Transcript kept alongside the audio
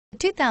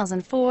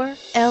2004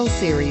 L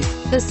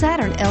Series. The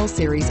Saturn L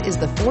Series is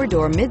the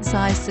four-door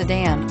mid-size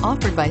sedan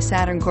offered by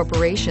Saturn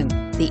Corporation.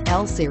 The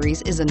L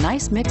Series is a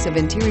nice mix of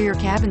interior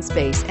cabin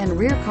space and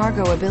rear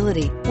cargo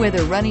ability.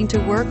 Whether running to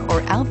work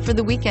or out for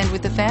the weekend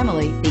with the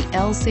family, the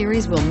L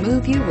Series will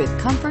move you with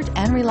comfort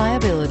and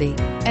reliability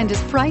and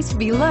is priced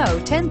below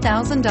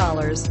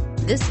 $10,000.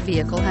 This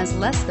vehicle has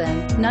less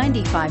than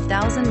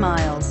 95,000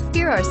 miles.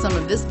 Here are some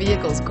of this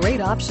vehicle's great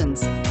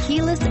options: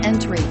 keyless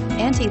entry,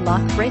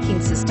 anti-lock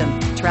braking system,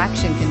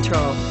 traction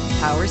control,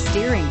 power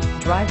steering,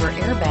 driver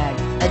airbag,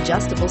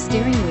 adjustable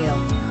steering wheel,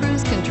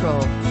 cruise control,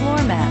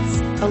 floor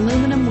mats,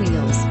 aluminum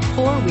wheels,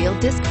 four-wheel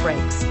disc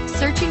brakes.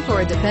 Searching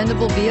for a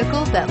dependable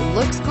vehicle that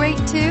looks great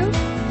too?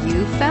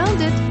 You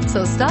found it,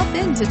 so stop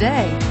in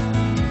today.